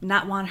like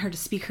not wanting her to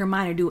speak her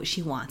mind or do what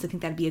she wants. I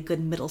think that'd be a good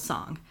middle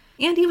song.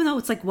 And even though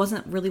it's like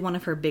wasn't really one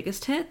of her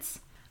biggest hits,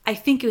 I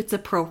think it's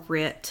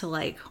appropriate to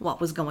like what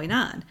was going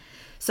on.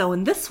 So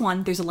in this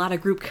one, there's a lot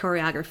of group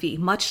choreography,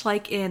 much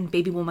like in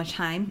Baby One More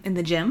Time in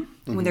the gym,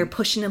 when they're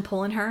pushing and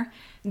pulling her,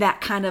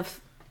 that kind of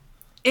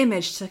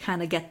image to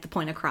kind of get the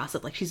point across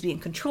of like she's being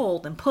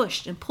controlled and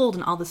pushed and pulled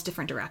in all these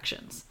different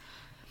directions.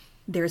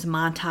 There's a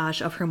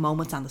montage of her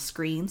moments on the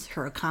screens,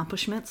 her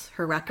accomplishments,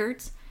 her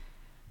records.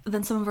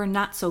 Then some of her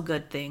not so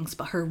good things,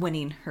 but her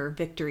winning, her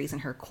victories in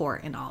her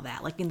court and all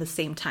that, like in the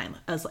same time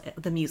as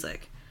the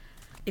music.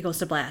 It goes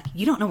to black.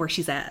 You don't know where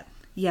she's at.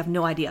 You have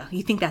no idea.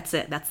 You think that's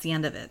it. That's the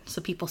end of it.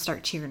 So people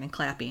start cheering and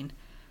clapping.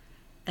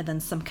 And then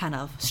some kind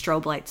of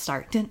strobe lights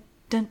start. Dun,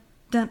 dun,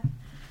 dun.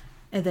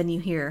 And then you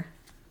hear,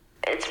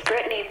 It's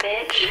Britney,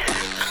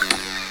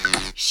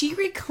 bitch. she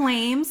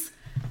reclaims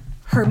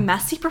her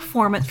messy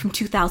performance from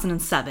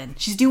 2007.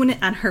 She's doing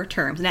it on her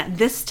terms. And at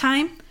this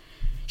time,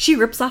 she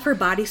rips off her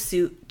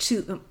bodysuit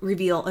to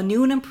reveal a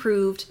new and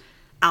improved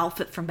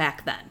outfit from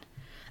back then.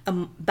 A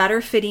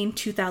better fitting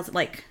 2000,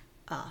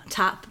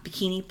 top,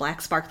 bikini,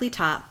 black sparkly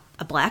top,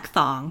 a black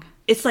thong.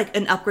 It's like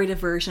an upgraded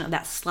version of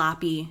that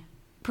sloppy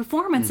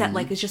performance that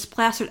like is just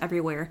plastered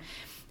everywhere.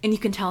 And you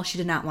can tell she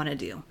did not want to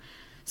do.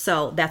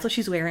 So that's what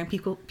she's wearing.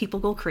 People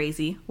go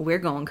crazy. We're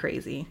going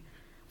crazy.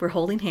 We're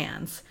holding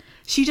hands.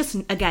 She just,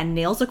 again,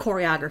 nails the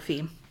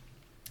choreography.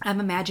 I'm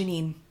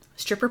imagining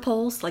stripper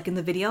poles, like in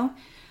the video,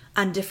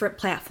 on different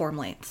platform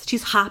lengths.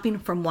 She's hopping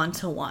from one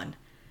to one,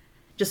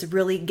 just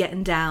really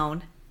getting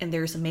down. And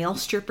there's male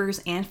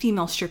strippers and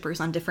female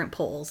strippers on different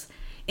poles.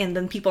 And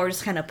then people are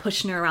just kind of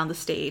pushing her around the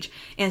stage.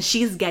 And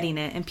she's getting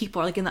it. And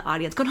people are like in the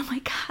audience going, oh my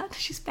God,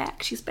 she's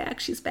back, she's back,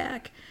 she's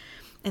back.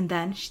 And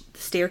then the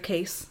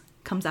staircase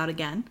comes out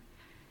again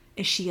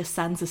as she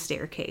ascends the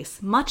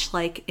staircase, much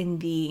like in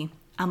the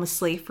I'm a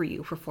Slave for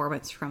You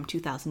performance from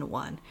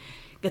 2001.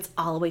 Gets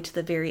all the way to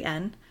the very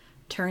end,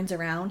 turns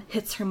around,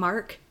 hits her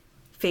mark,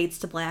 fades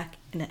to black,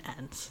 and it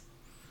ends.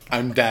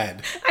 I'm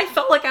dead. I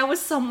felt like I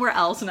was somewhere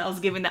else when I was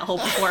giving that whole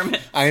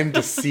performance. I am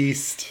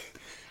deceased.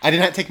 I did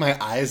not take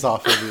my eyes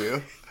off of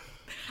you.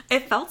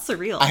 It felt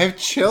surreal. I have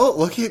chill.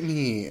 Look at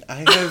me. I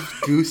have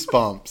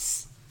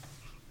goosebumps.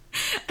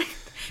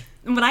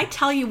 When I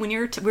tell you, when we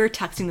were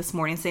texting this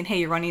morning saying, hey,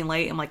 you're running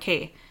late, I'm like,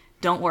 hey,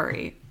 don't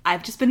worry.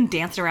 I've just been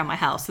dancing around my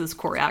house to this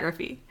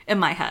choreography in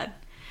my head.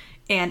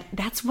 And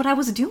that's what I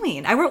was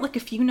doing. I wrote like a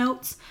few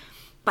notes,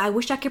 but I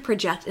wish I could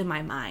project in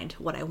my mind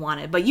what I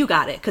wanted. But you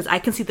got it, because I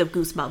can see the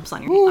goosebumps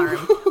on your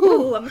arm.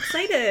 Ooh, I'm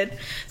excited.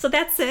 So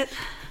that's it.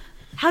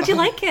 How'd you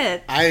like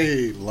it?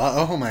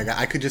 Oh my God.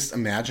 I could just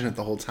imagine it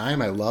the whole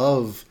time. I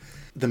love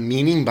the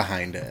meaning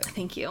behind it.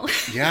 Thank you.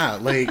 Yeah,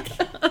 like,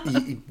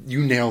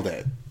 you nailed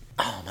it.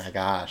 Oh my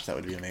gosh, that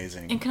would be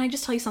amazing. And can I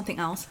just tell you something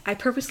else? I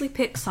purposely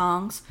picked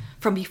songs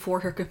from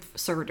before her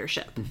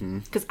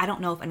conservatorship, because I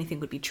don't know if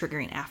anything would be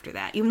triggering after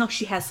that. Even though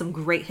she has some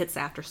great hits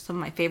after, some of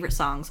my favorite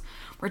songs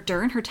were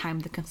during her time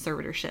in the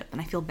conservatorship,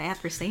 and I feel bad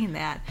for saying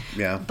that.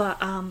 Yeah. But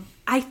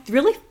I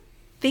really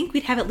think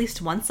we'd have at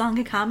least one song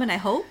in common, I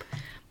hope.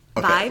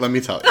 Okay, Vibe. let me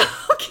tell you.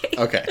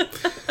 Okay.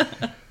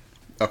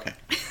 Okay.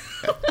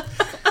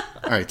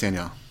 All right,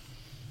 Danielle.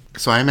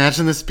 So I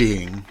imagine this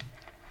being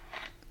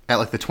at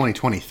like the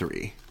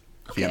 2023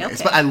 VMAs. Okay.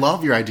 But I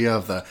love your idea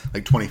of the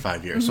like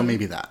 25 years, so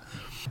maybe that.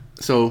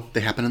 So they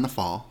happen in the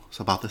fall,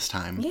 so about this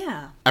time.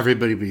 Yeah.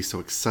 Everybody would be so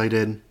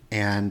excited,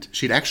 and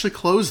she'd actually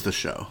close the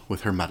show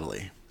with her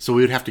medley. So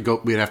we'd have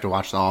to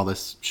watch all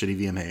this shitty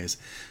VMAs.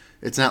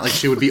 It's not like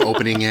she would be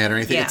opening it or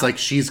anything. Yeah. It's like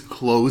she's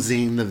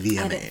closing the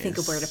VMAs. I didn't think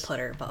of where to put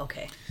her, but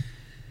okay.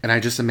 And I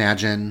just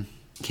imagine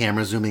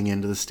camera zooming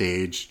into the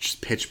stage,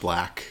 just pitch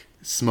black,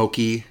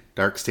 smoky,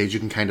 dark stage.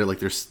 You can kind of like,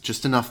 there's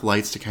just enough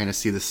lights to kind of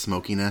see the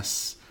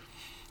smokiness.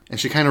 And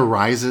she kind of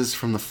rises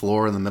from the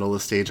floor in the middle of the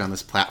stage on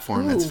this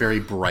platform that's very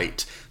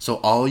bright. So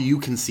all you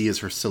can see is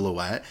her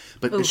silhouette.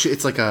 But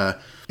it's like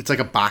a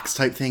box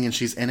type thing, and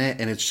she's in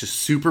it, and it's just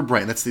super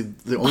bright. And that's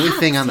the only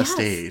thing on the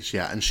stage.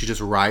 Yeah, and she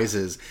just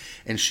rises,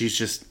 and she's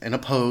just in a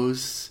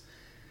pose.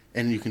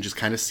 And you can just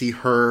kind of see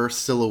her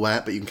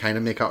silhouette, but you can kind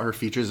of make out her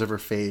features of her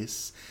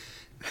face.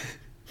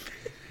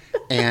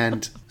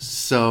 And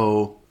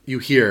so you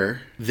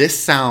hear this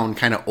sound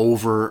kind of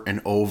over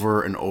and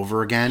over and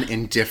over again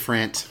in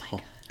different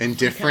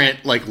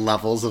like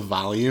levels of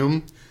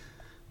volume.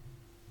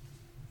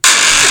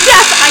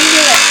 Yes, I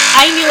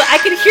knew it. I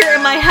could hear it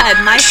in my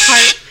head.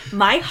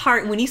 My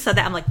heart, when you said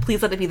that, I'm like,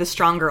 please let it be the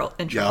Strong Girl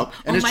intro. Yep.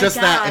 And it's just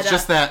that.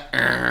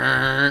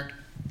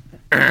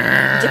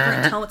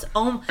 Different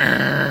tones.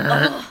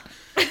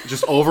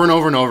 Just over and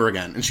over and over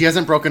again. And she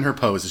hasn't broken her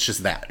pose. It's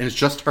just that. And it's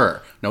just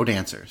her. No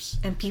dancers.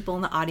 And people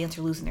in the audience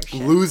are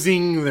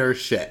losing their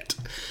shit.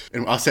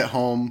 And us at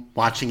home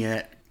watching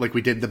it. Like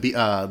we did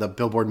the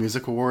Billboard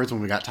Music Awards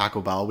when we got Taco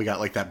Bell. We got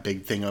like that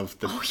big thing of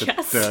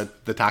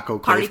the taco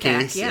party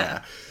case. Pack,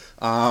 yeah.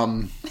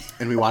 And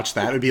we watched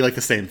that. It would be like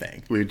the same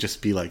thing. We would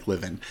just be like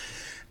living.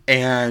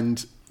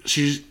 And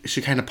she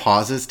kind of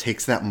pauses,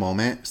 takes that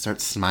moment,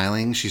 starts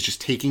smiling. She's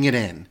just taking it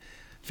in.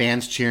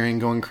 Fans cheering,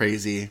 going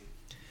crazy.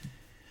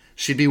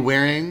 She'd be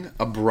wearing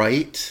a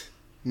bright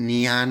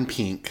neon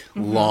pink,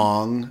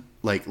 long,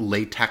 like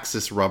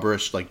latexus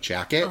rubberish like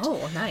jacket.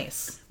 Oh,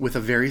 nice. With a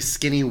very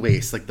skinny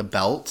waist. Like the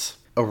belt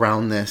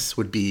around this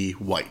would be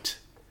white.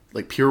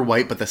 Like pure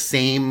white, but the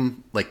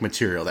same like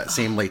material, that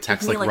same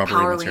latex like rubbery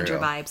Power material. Ranger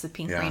vibes, the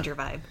Pink Ranger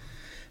vibe.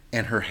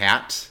 And her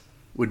hat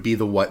would be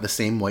the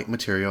same white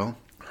material.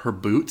 Her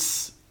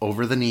boots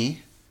over the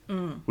knee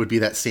would be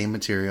that same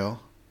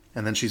material.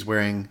 And then she's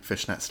wearing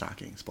fishnet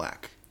stockings,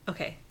 black.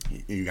 Okay.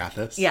 You got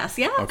this? Yes.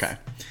 Okay.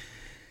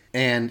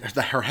 And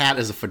her hat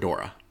is a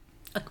fedora.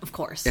 Of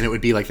course. And it would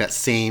be like that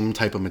same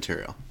type of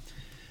material.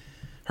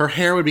 Her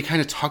hair would be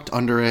kind of tucked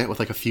under it with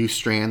like a few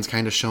strands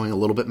kind of showing a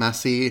little bit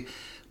messy.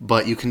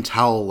 But you can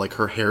tell, like,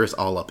 her hair is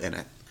all up in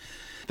it.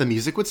 The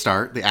music would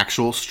start, the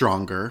actual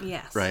Stronger,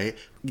 yes. Right?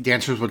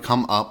 Dancers would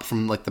come up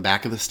from, like, the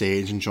back of the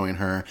stage and join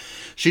her.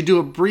 She'd do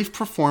a brief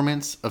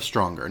performance of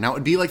Stronger. Now, it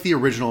would be, like, the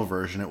original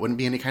version. It wouldn't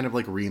be any kind of,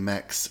 like,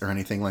 remix or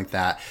anything like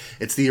that.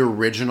 It's the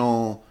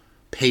original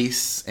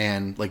pace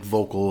and, like,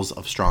 vocals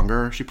of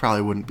Stronger. She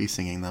probably wouldn't be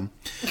singing them.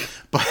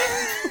 But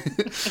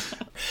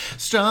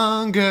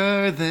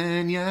stronger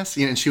than yes.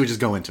 And she would just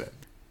go into it.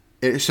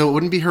 So it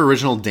wouldn't be her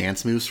original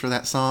dance moves for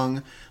that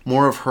song.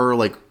 More of her,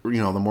 like,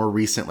 the more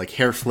recent, like,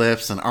 hair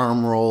flips and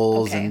arm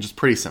rolls and just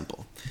pretty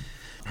simple.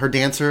 Her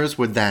dancers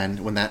would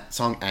then, when that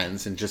song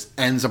ends and just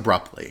ends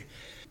abruptly,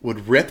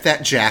 would rip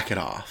that jacket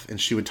off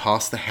and she would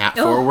toss the hat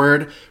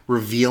forward,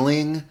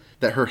 revealing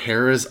that her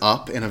hair is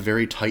up in a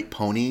very tight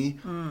pony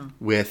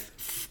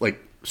with, like,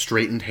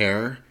 straightened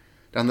hair.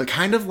 Down the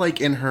kind of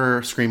like in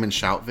her Scream and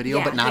Shout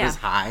video, but not as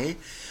high,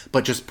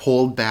 but just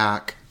pulled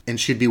back. And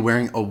she'd be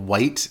wearing a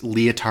white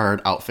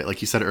leotard outfit.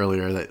 Like you said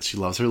earlier that she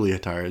loves her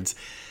leotards.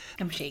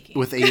 I'm shaking.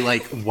 With a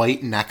like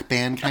white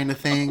neckband kind of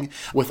thing.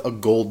 With a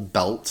gold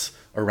belt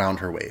around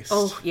her waist.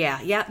 Oh,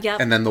 yeah. Yep.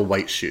 And then the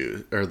white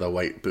shoes or the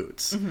white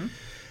boots.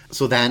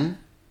 So then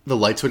the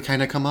lights would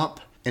kind of come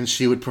up. And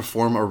she would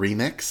perform a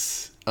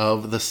remix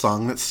of the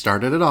song that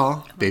started it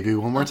all. Baby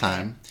One More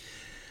Time.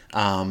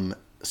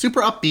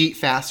 Super upbeat,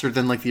 faster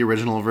than like the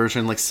original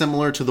version. Like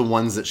similar to the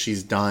ones that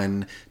she's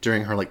done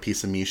during her like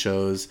Piece of Me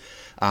shows.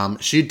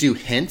 She'd do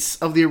hints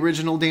of the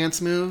original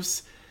dance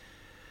moves,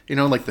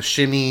 like the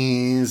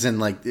shimmies and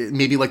like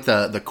maybe like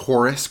the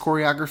chorus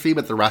choreography,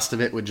 but the rest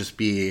of it would just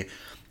be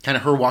kind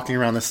of her walking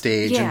around the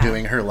stage and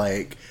doing her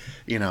like,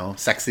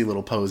 sexy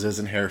little poses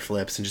and hair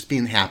flips and just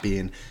being happy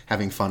and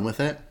having fun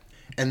with it.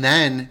 And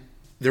then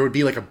there would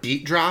be like a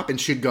beat drop and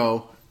she'd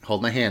go,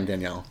 hold my hand,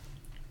 Danielle.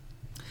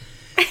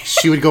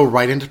 She would go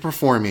right into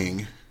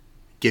performing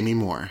Give Me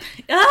More.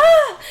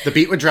 The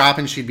beat would drop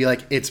and she'd be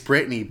like, it's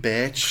Britney,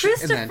 bitch.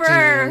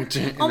 Christopher.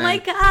 My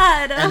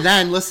God. And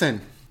then, listen.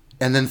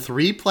 And then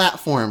 3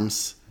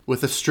 platforms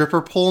with a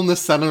stripper pole in the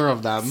center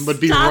of them would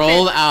be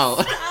rolled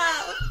out.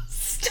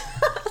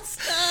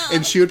 Stop.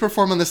 And she would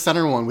perform on the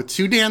center one with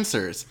 2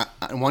 dancers.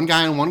 One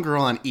guy and one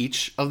girl on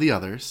each of the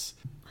others.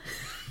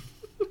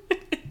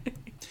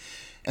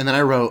 And then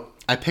I wrote,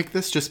 I picked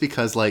this just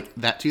because, like,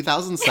 that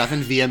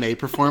 2007 VMA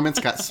performance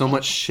got so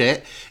much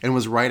shit and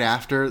was right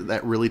after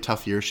that really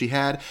tough year she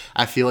had.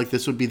 I feel like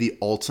this would be the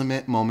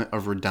ultimate moment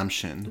of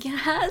redemption.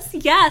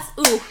 Yes.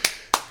 Ooh.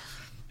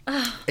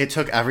 It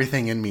took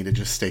everything in me to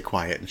just stay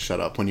quiet and shut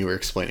up when you were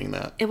explaining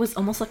that. It was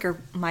almost like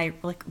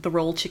the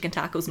rolled chicken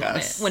tacos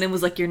moment when it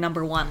was like your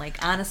number one. Like,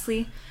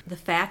 honestly, the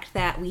fact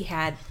that we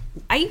had,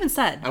 I even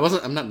said,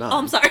 I'm not done. Oh,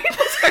 I'm sorry.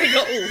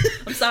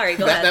 I'm sorry.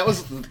 Go ahead. That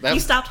was you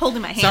stopped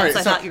holding my hand, so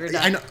I thought you were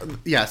done. I know,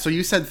 yeah. So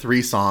you said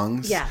 3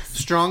 songs. Yes.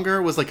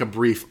 Stronger was like a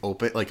brief more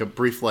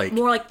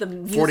like the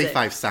music.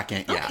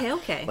 45-second. Yeah.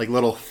 Okay. Like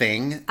little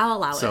thing. I'll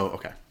allow it. So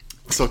okay.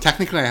 So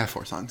technically, I have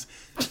 4 songs,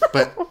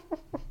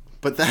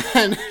 but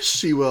then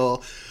she will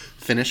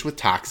finish with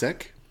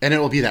Toxic, and it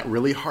will be that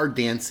really hard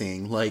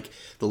dancing. Like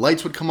the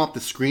lights would come up,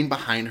 the screen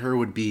behind her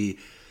would be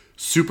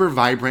super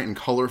vibrant and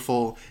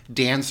colorful.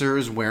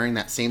 Dancers wearing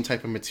that same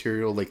type of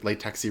material, like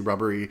latexy,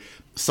 rubbery.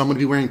 Some would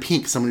be wearing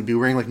pink, some would be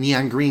wearing like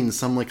neon green,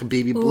 some like a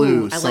baby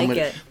blue. I like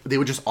it. They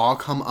would just all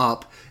come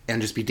up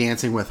and just be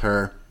dancing with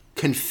her.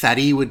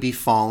 confetti would be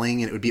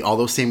falling, and it would be all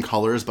those same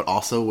colors, but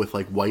also with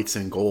like whites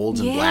and golds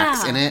and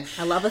blacks in it.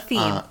 I love a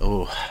theme.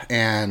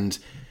 And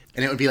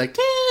it would be like,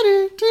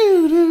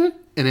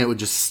 and it would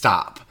just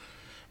stop.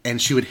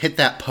 And she would hit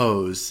that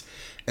pose,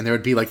 and there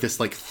would be like this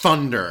like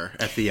thunder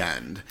at the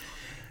end.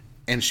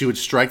 And she would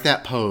strike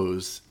that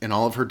pose, and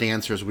all of her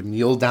dancers would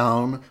kneel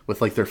down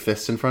with like their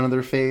fists in front of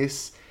their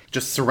face,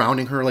 just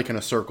surrounding her like in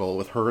a circle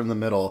with her in the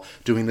middle,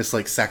 doing this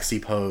like sexy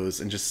pose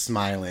and just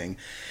smiling.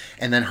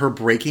 And then her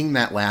breaking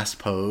that last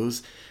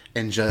pose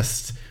and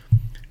just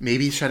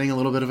maybe shedding a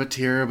little bit of a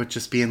tear, but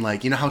just being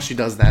like, you know how she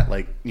does that,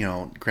 like, you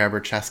know, grab her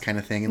chest kind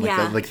of thing, and the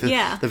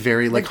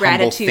very like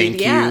humble thank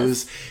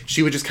yous.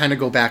 She would just kind of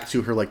go back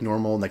to her like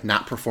normal, like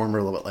not performer,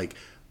 a little bit like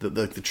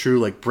the true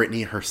like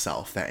Britney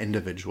herself, that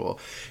individual.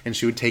 And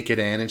she would take it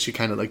in, and she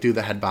kind of like do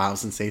the head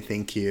bobs and say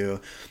thank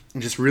you,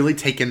 and just really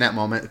take in that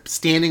moment.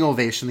 Standing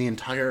ovation. The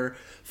entire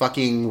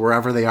fucking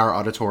wherever they are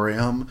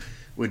auditorium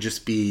would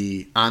just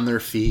be on their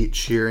feet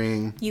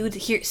cheering. You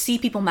would see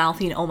people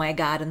mouthing "Oh my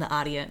God" in the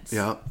audience.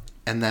 Yep.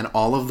 And then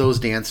all of those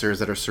dancers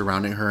that are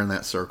surrounding her in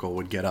that circle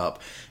would get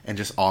up and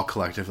just all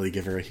collectively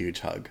give her a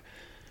huge hug.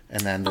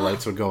 And then the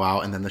lights would go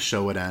out, and then the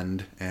show would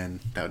end, and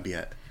that would be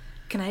it.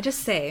 Can I just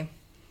say,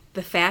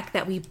 the fact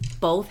that we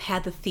both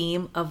had the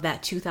theme of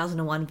that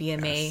 2001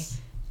 VMA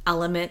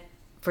element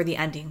for the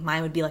ending.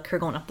 Mine would be like her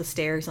going up the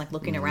stairs and like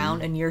looking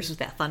around, and yours was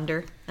that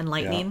thunder and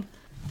lightning.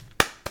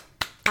 Yeah.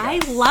 I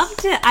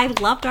loved it. I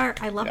loved our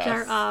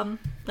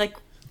like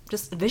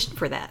just vision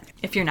for that.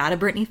 If you're not a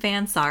Britney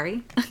fan,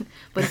 sorry.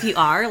 But if you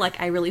are, like,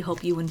 I really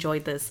hope you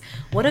enjoyed this.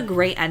 What a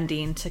great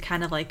ending to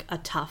kind of like a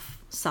tough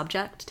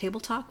subject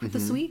table talk for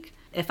this week.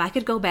 If I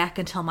could go back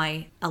and tell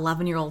my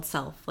 11-year-old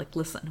self, like,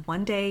 listen,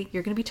 one day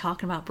you're going to be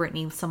talking about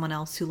Britney with someone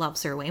else who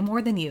loves her way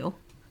more than you,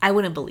 I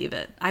wouldn't believe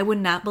it. I would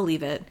not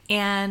believe it.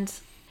 And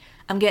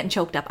I'm getting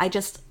choked up.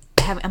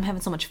 I'm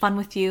having so much fun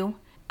with you.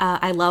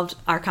 I loved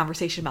our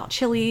conversation about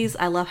Chili's.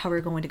 I love how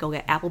we're going to go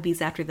get Applebee's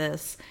after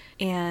this.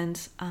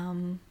 And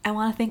I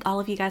want to thank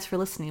all of you guys for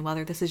listening,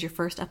 whether this is your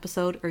first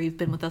episode or you've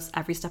been with us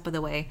every step of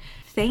the way.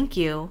 Thank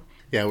you.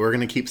 Yeah, we're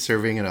going to keep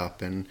serving it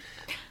up. And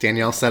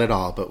Danielle said it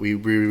all, but we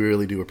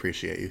really do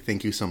appreciate you.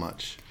 Thank you so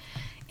much.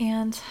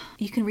 And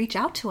you can reach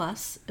out to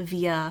us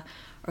via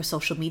our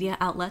social media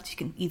outlets. You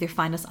can either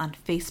find us on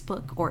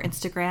Facebook or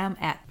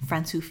Instagram at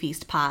Friends Who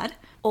Feast Pod,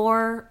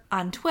 or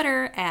on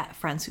Twitter at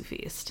Friends Who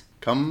Feast.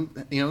 Come,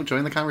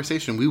 join the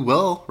conversation. We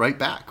will write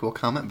back. We'll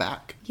comment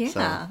back.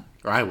 Yeah.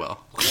 Or I will.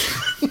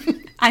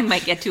 I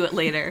might get to it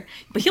later,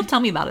 but he'll tell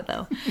me about it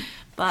though.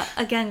 But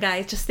again,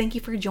 guys, just thank you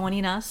for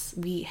joining us.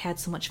 We had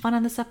so much fun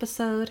on this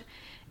episode.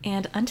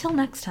 And until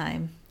next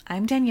time,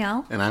 I'm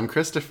Danielle. And I'm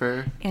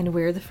Christopher. And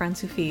we're the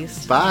Friends Who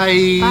Feast.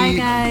 Bye. Bye,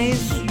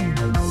 guys.